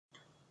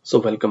So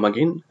welcome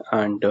again,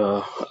 and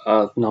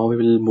now we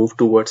will move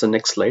towards the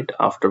next slide.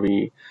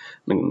 In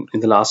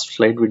the last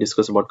slide we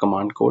discussed about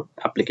command code,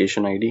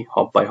 application ID,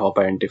 hop by hop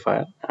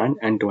identifier, and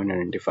end-to-end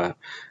identifier,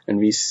 and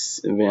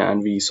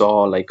we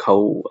saw like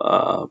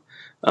how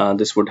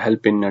this would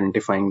help in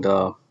identifying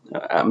the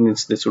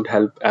means this would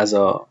help as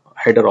a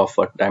header of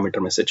a diameter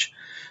message.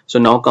 So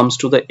now comes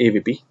to the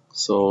AVP.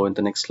 So in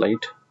the next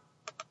slide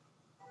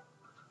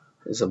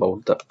is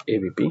about the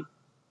AVP.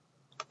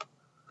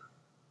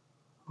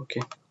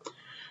 Okay.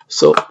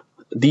 So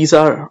these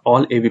are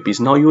all AVPs.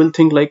 Now you will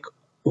think like,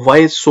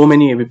 why so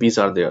many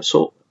AVPs are there?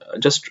 So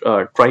just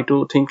try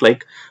to think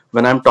like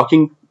when I'm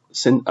talking,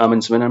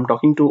 when I'm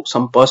talking to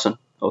some person,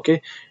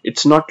 okay,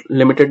 it's not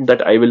limited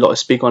that I will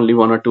speak only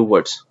one or two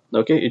words.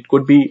 Okay, it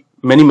could be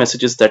many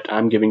messages that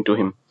I'm giving to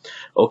him.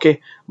 Okay,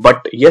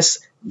 but yes,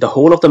 the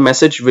whole of the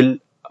message will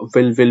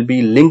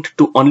be linked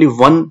to only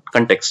one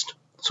context.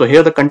 So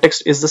here the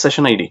context is the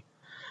session ID.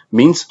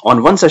 Means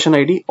on one session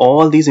ID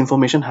all these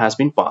information has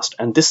been passed,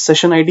 and this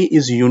session ID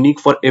is unique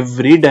for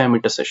every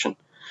diameter session.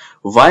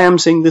 Why I'm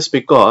saying this?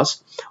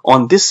 Because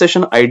on this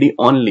session ID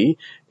only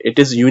it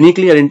is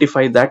uniquely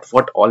identified that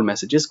what all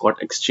messages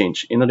got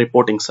exchanged in a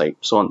reporting side.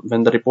 So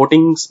when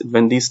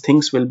these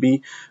things will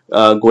be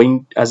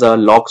going as a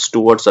logs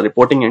towards the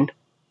reporting end,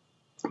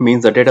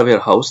 means the data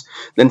warehouse,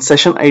 then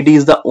session ID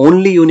is the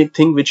only unique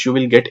thing which you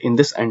will get in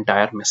this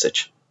entire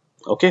message.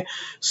 Okay,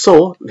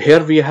 so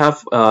here we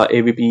have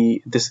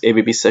this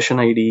AVP session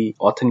ID,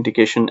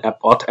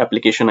 auth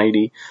application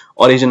ID,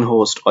 origin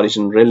host,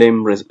 origin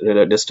realm,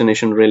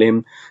 destination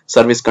realm,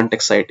 service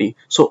context ID.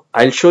 So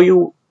I'll show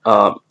you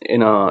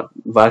in a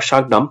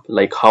WiresharkTool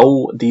like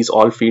how these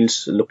all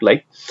fields look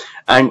like,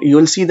 and you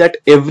will see that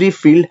every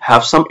field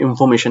have some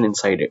information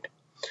inside it.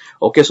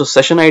 Okay, so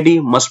session ID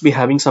must be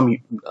having some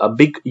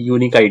big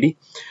unique ID.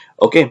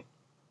 Okay,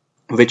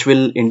 which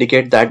will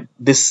indicate that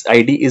this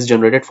ID is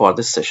generated for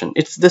this session.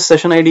 This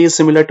session ID is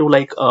similar to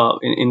like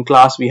in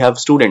class we have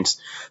students.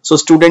 So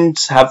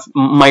students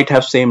might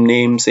have same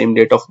name, same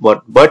date of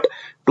birth, but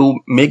to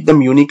make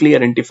them uniquely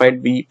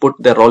identified, we put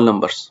their roll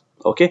numbers.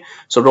 Okay,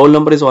 so roll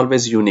number is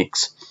always unique.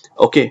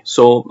 Okay,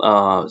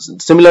 so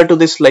similar to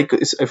this, like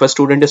if a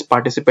student is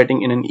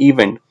participating in an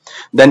event,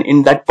 then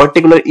in that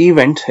particular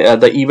event,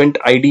 the event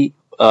ID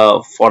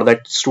for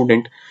that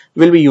student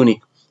will be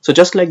unique. So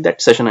just like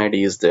that, session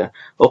ID is there.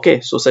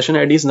 Okay, so session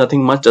ID is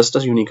nothing much, just a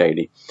unique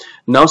ID.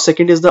 Now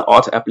second is the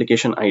auth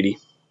application ID.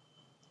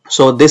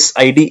 So this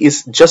ID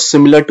is just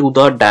similar to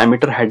the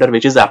diameter header,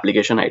 which is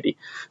application ID.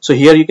 So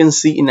here you can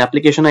see in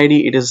application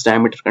ID it is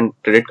diameter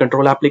credit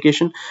control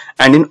application,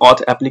 and in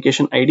auth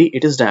application ID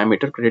it is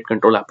diameter credit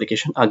control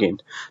application again.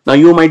 Now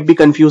you might be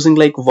confusing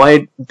like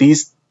why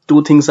these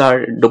two things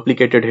are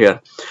duplicated here.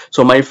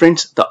 So my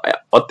friends, the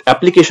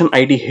application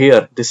ID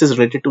here, this is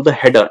related to the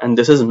header, and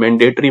this is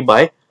mandatory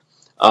by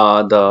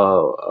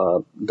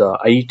the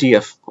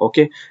IETF.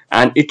 Okay,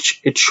 and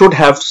it should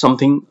have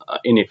something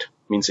in it,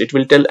 means it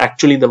will tell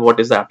actually what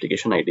is the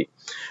application ID.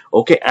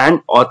 Okay,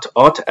 and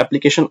auth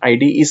application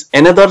ID is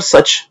another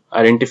such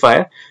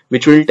identifier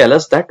which will tell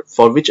us that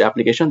for which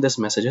application this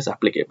message is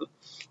applicable.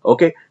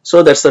 Okay,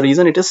 so that's the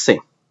reason it is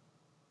same.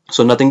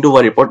 So nothing to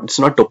worry about, it's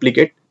not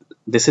duplicate.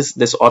 This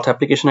auth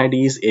application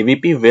ID is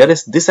AVP,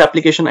 whereas this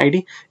application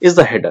ID is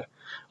the header.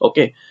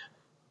 Okay,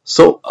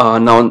 so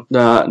now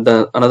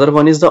the another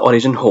one is the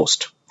origin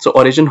host. So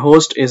origin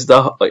host is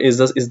the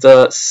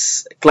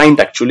client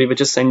actually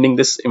which is sending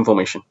this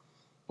information.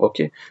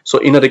 Okay, so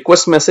in a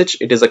request message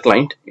it is a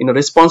client, in a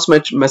response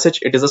message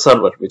it is a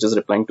server which is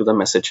replying to the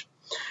message.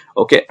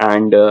 Okay,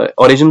 and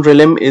origin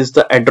realm is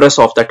the address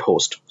of that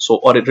host. So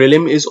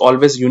realm is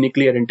always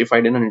uniquely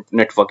identified in a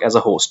network as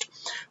a host.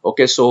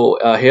 Okay, so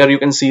here you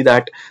can see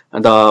that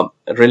the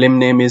realm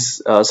name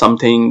is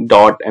something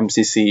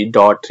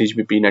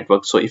 .mcc.3gpp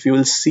network. So if you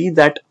will see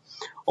that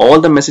all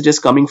the messages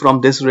coming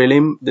from this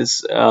realm,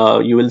 this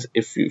you will,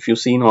 if you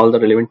see in all the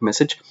relevant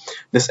message,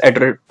 this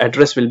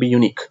address will be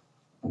unique.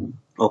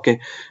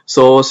 Okay,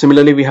 so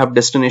similarly we have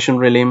destination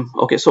realm.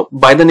 Okay, so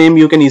by the name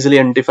you can easily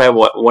identify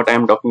what I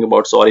am talking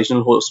about. So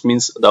original host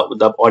means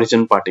the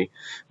origin party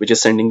which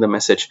is sending the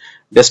message.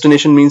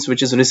 Destination means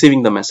which is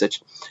receiving the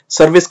message.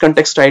 Service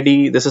context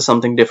ID, this is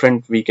something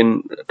different. We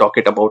can talk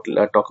about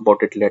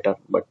it later,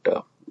 but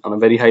on a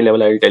very high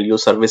level I will tell you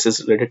service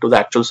is related to the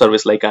actual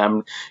service, like I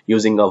am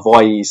using a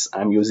voice,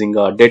 I'm using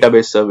a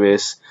database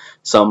service,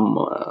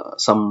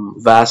 some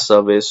VAS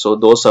service, so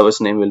those service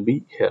name will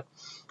be here.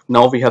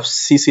 Now we have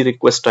CC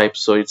request type,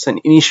 so it's an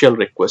initial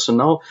request. So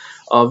now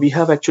we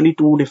have actually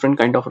two different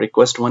kind of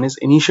request. One is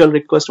initial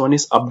request, one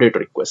is update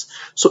request.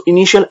 So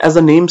initial, as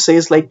the name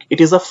says, like it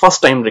is a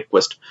first time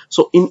request.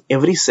 So in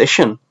every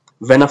session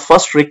when a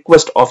first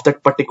request of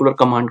that particular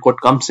command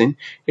code comes in,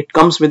 it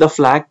comes with a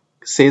flag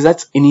says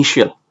that's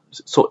initial.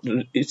 So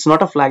it's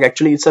not a flag,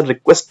 actually it's a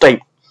request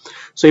type.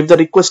 So if the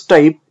request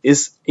type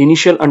is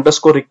initial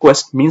underscore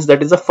request, means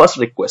that is the first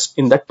request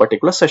in that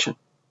particular session.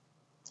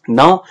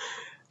 Now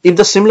if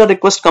the similar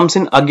request comes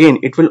in again,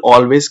 it will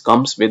always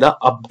comes with a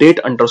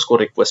update underscore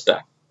request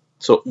tag.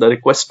 So the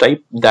request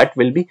type that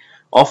will be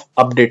of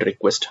update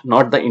request,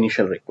 not the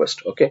initial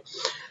request. Okay,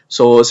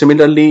 so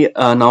similarly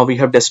now we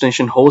have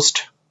destination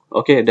host.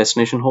 Okay,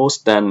 destination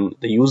host, then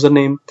the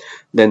username,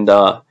 then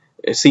the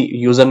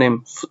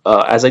username,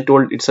 as I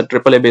told, it's a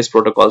AAA based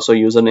protocol, so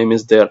username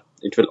is there.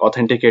 It will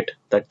authenticate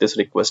that this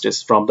request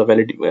is from the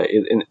valid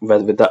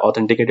with the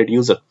authenticated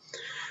user.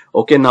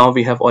 Okay, now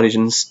we have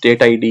origin,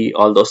 state ID,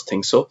 all those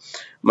things. So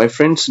my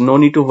friends, no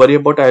need to worry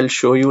about. I'll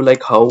show you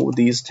like how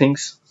these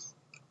things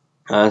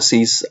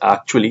sees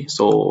actually.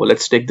 So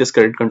let's take this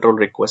credit control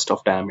request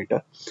of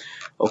diameter.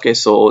 Okay,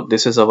 so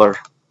this is our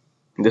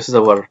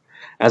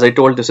as I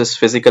told, this is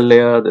physical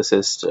layer, this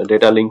is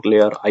data link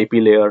layer, IP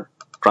layer,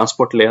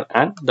 transport layer,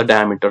 and the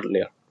diameter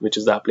layer, which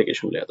is the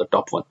application layer, the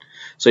top one.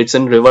 So it's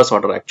in reverse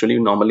order actually.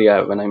 Normally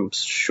when I'm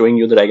showing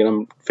you the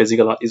diagram,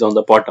 physical is on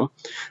the bottom,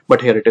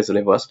 but here it is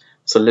reverse.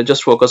 So let's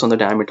just focus on the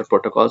diameter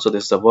protocol. So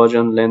this is the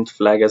version, length,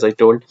 flag, as I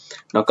told.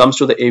 Now comes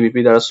to the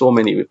AVP. There are so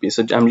many AVPs,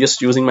 so I'm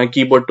just using my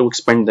keyboard to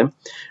expand them,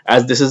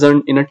 as this is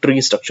in a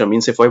tree structure.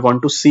 Means if I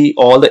want to see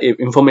all the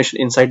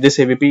information inside this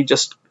AVP,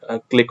 just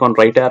click on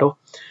right arrow,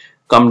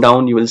 come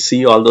down, you will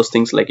see all those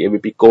things like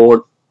AVP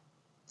code,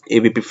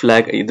 AVP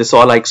flag. This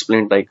all I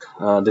explained, like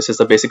this is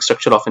the basic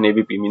structure of an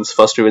AVP. Means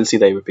first you will see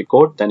the AVP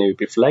code, then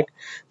AVP flag,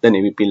 then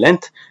AVP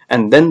length,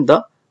 and then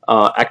the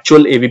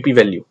actual AVP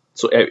value.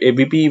 So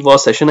AVP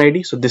was session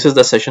ID, so this is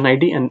the session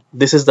ID and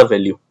this is the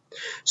value.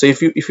 So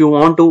if you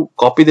want to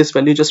copy this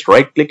value, just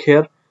right click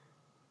here,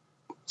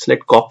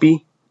 select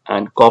copy,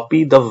 and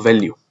copy the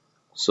value.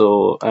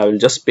 So I will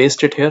just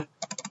paste it here.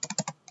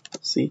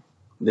 See,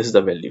 this is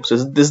the value. So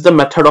this is the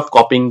method of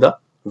copying the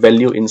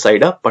value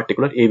inside a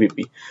particular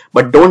AVP.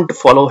 But don't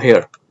follow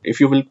here.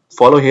 If you will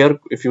follow here,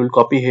 if you will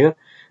copy here,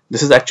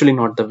 this is actually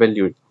not the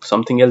value.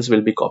 Something else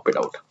will be copied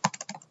out.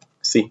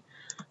 See,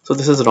 so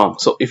this is wrong.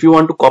 So if you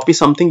want to copy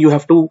something, you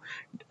have to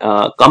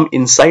come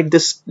inside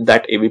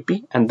that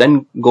AVP and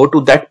then go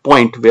to that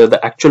point where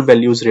the actual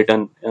value is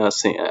written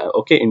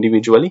okay,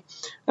 individually,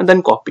 and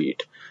then copy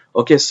it.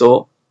 Okay,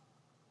 so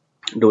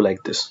do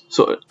like this.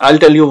 So I'll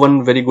tell you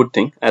one very good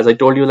thing. As I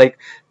told you, like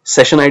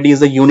session ID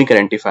is a unique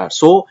identifier.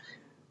 So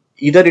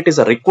either it is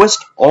a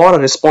request or a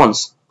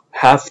response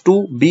have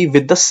to be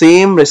with the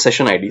same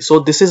session ID. So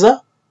this is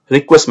a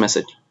request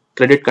message,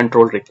 credit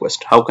control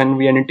request. How can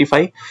we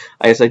identify?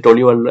 As I told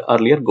you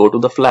earlier, go to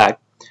the flag.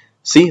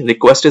 See,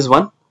 request is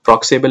 1,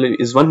 proxiable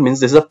is 1, means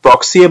this is a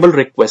proxiable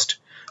request.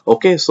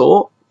 Okay,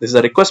 so this is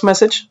a request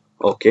message.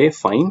 Okay,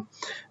 fine.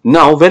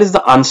 Now where is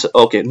the answer?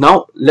 Okay,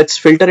 now let's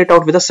filter it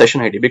out with a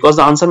session ID, because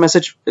the answer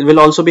message will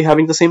also be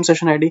having the same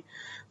session ID.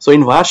 So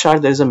in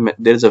Wireshark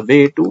there is a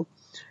way to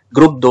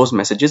group those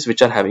messages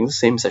which are having the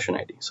same session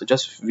ID. So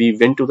just we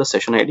went to the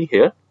session ID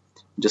here,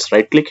 just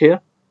right click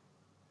here,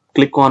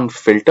 click on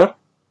filter,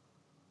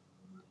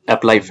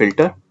 apply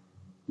filter,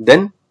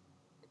 then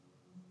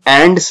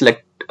and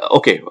select.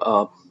 Okay,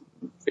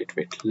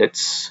 wait,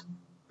 let's,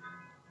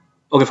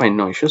 okay, fine,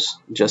 no issues.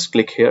 Just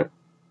click here,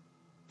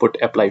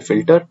 put apply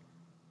filter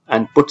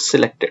and put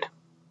selected.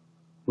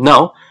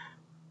 Now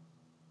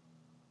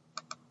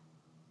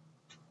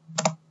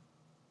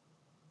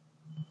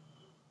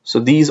so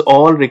these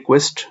all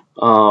requests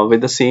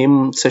with the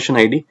same session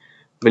ID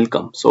will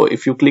come. So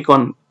if you click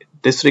on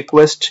this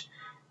request,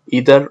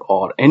 either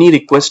or any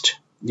request,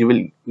 you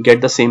will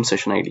get the same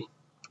session ID.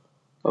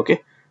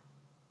 Okay,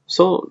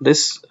 so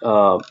this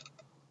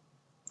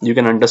you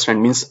can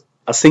understand, means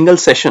a single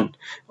session,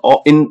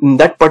 or in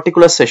that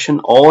particular session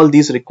all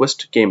these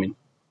requests came in.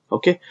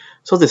 Okay,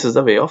 so this is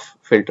the way of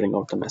filtering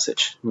out the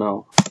message.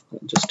 Now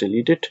just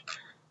delete it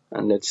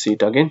and let's see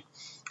it again.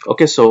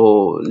 Okay,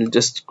 so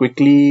just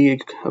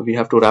quickly we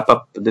have to wrap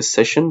up this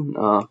session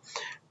with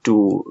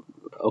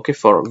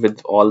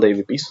all the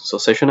AVPs. So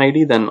session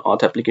ID, then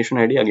auth application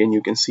ID, again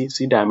you can see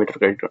diameter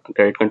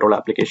credit control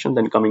application,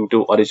 then coming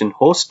to origin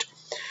host.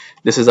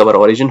 This is our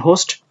origin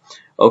host.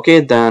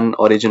 Okay, then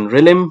origin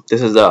realm,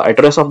 this is the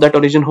address of that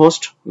origin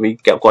host, we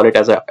call it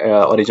as a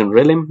origin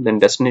realm. Then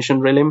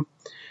destination realm.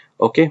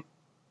 Okay,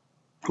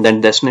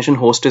 then destination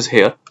host is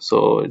here,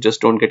 so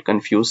just don't get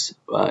confused,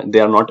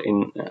 they are not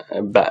in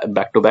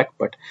back to back,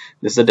 but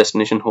this is the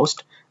destination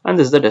host and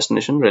this is the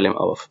destination realm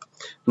above.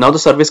 Now the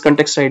service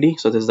context ID,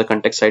 so this is the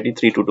context ID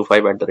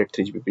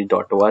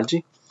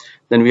 3225@3gpp.org.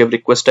 Then we have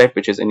request type,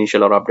 which is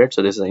initial or update.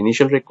 So this is the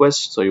initial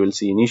request, so you will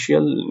see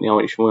initial. Now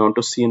if you want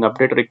to see an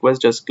update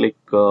request, just click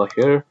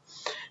here.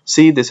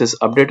 See, this is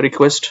update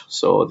request,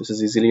 so this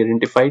is easily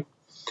identified.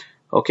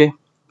 Okay,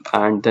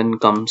 and then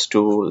comes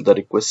to the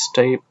request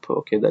type.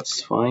 Okay,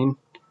 that's fine.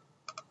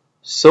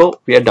 So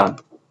we are done.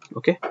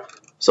 Okay,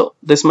 so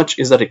this much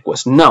is the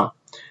request. Now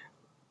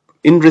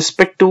in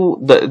respect to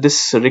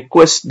this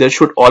request, there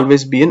should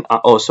always be an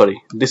oh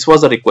sorry, this was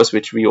the request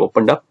which we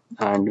opened up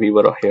and we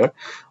were here,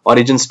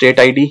 origin state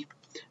ID.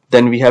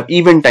 Then we have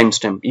event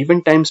timestamp.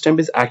 Event timestamp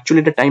is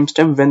actually the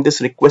timestamp when this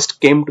request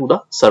came to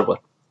the server.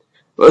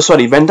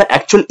 Sorry, when the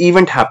actual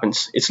event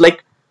happens. It's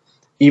like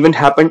event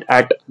happened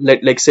at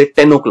like say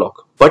 10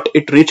 o'clock, but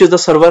it reaches the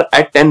server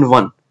at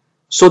 10:01.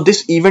 So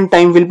this event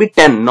time will be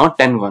 10, not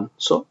 10:01.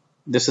 So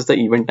this is the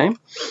event time.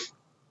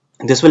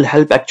 This will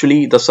help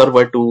actually the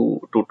server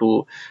to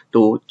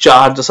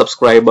charge the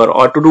subscriber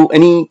or to do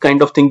any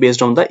kind of thing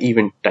based on the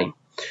event time.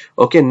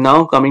 Okay,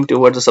 now coming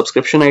towards the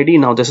subscription ID.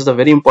 Now this is a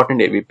very important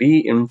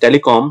AVP in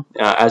telecom.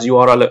 As you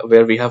are all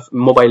aware, we have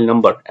mobile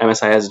number,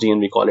 MSISD,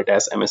 and we call it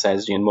as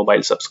MSISD and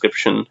mobile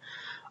subscription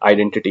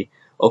identity.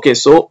 Okay,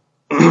 so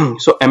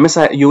so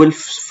MSI, you will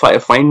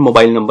find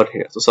mobile number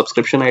here. So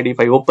subscription ID,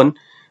 if I open,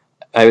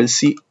 I will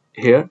see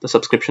here the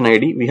subscription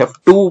ID. We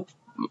have two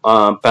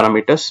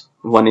parameters.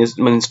 One is,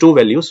 means two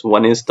values.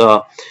 One is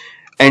the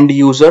end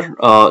user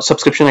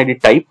subscription ID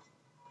type,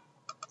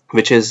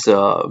 which is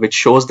which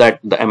shows that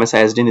the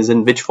MSISD is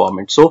in which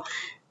format. So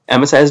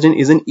MSISD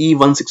is in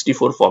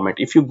E164 format.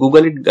 If you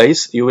Google it,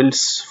 guys, you will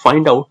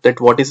find out that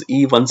what is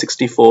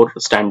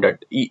E164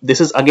 standard.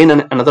 This is again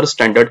another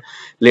standard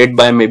laid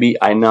by maybe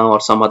INA or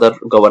some other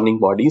governing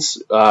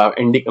bodies,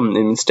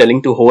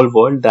 telling to whole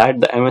world that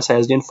the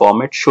MSISD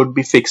format should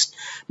be fixed.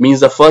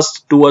 Means the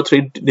first 2 or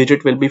 3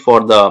 digit will be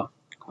for the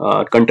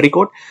country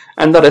code,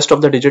 and the rest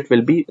of the digit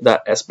will be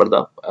the as per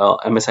the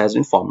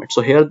MSISD format.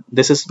 So here,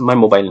 this is my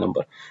mobile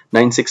number,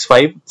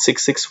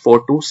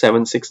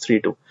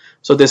 96566427632.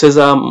 So this is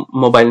a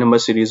mobile number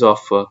series of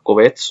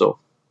Kuwait. So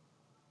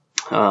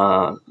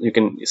you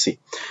can see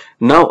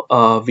now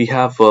we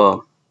have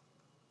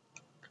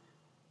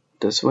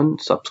this one,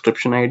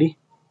 subscription ID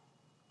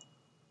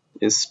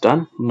is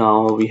done.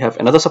 Now we have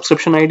another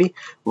subscription ID.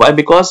 Why?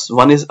 Because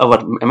one is our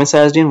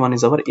MSISD and one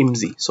is our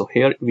IMSI. So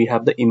here we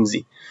have the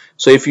IMSI.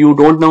 So if you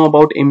don't know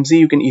about IMSI,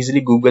 you can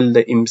easily Google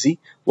the IMSI.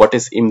 What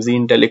is IMSI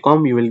in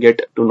telecom? You will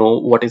get to know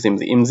what is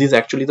IMSI. IMSI is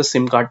actually the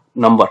SIM card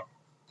number.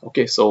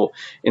 Okay, so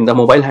in the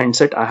mobile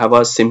handset, I have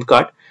a SIM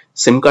card.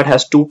 SIM card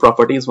has two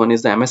properties. One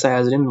is the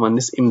MSISD and one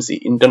is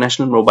IMSI,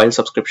 International Mobile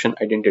Subscription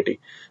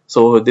Identity.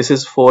 So this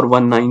is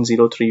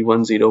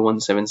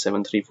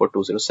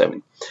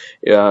 419031017734207.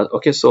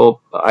 Okay,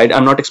 so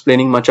I'm not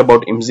explaining much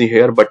about IMSI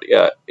here, but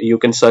you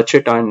can search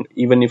it, and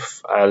even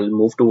if I'll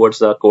move towards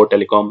the core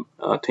telecom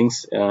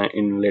things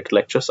in later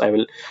lectures, I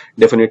will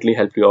definitely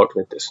help you out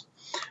with this.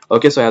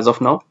 Okay, so as of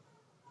now,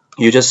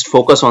 you just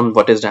focus on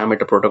what is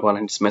diameter protocol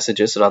and its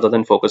messages rather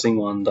than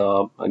focusing on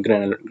the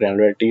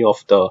granularity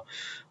of the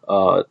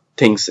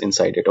things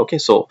inside it. Okay,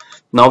 so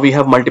now we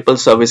have multiple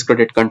service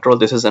credit control.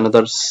 This is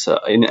another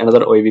in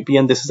another AVP,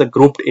 and this is a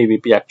grouped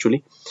AVP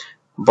actually,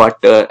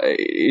 but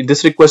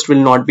this request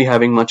will not be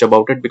having much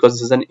about it because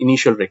this is an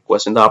initial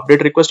request. In the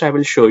update request, I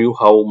will show you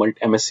how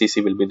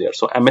MSCC will be there.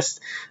 So I'm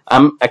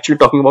actually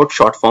talking about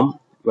short form.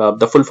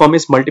 The full form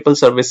is multiple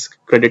service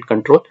credit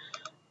control,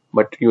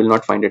 but you will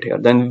not find it here.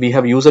 Then we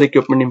have user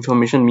equipment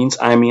information, means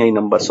IMEI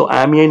number. So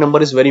IMEI number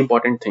is very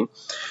important thing.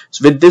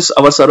 So with this,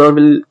 our server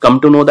will come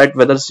to know that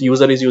whether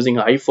user is using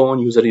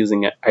iPhone, user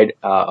using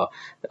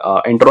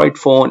Android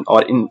phone,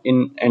 or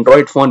in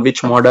Android phone,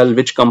 which model,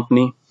 which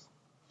company.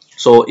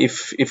 So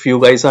if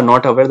you guys are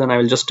not aware, then I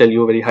will just tell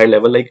you a very high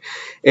level. Like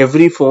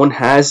every phone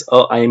has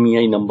a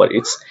IMEI number.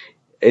 It's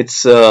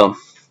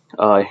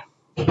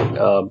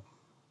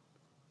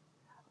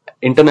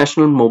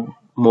International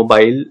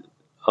Mobile.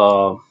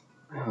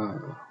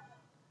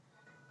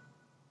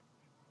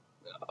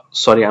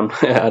 Sorry, I'm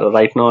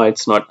right now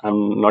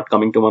I'm not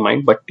coming to my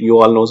mind, but you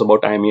all knows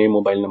about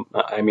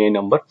IMEI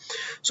number.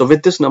 So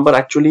with this number,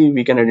 actually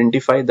we can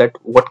identify that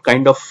what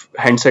kind of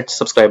handset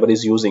subscriber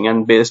is using,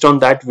 and based on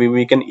that we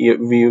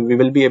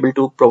will be able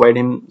to provide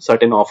him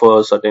certain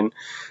offers, certain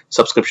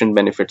subscription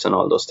benefits and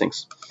all those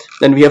things.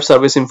 Then we have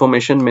service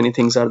information. Many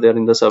things are there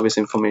in the service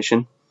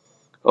information.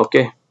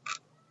 Okay,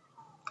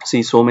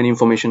 see, so many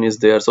information is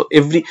there. So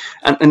every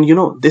and you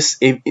know, this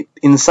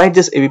inside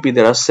this AVP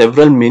there are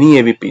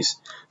many AVPs.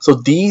 So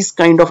these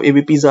kind of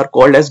AVPs are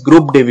called as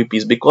grouped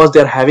AVPs because they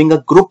are having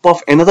a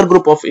another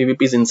group of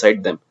AVPs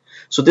inside them.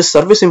 So this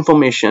service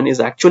information is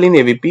actually an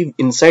AVP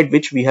inside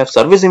which we have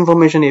service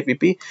information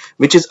AVP,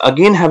 which is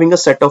again having a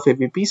set of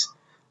AVPs,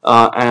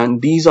 and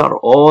these are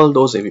all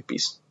those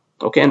AVPs.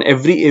 Okay, and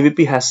every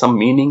AVP has some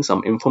meaning,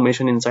 some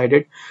information inside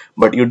it,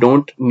 but you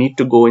don't need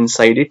to go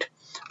inside it.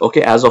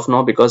 Okay, as of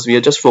now, because we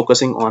are just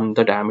focusing on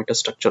the diameter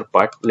structure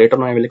part. Later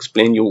on I will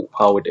explain you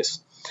how it is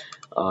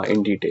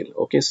in detail.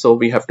 Okay, so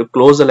we have to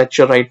close the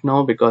lecture right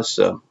now because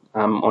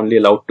I'm only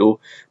allowed to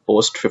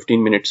post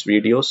 15 minutes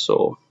videos.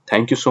 So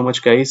thank you so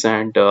much, guys,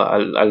 and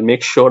I'll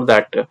make sure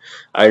that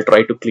I'll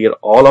try to clear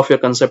all of your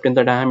concept in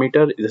the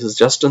diameter. This is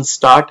just a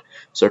start,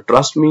 so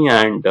trust me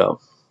and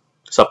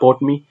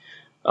support me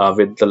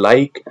with the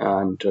like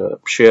and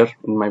share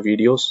in my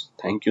videos.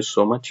 Thank you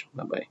so much.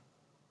 Bye bye.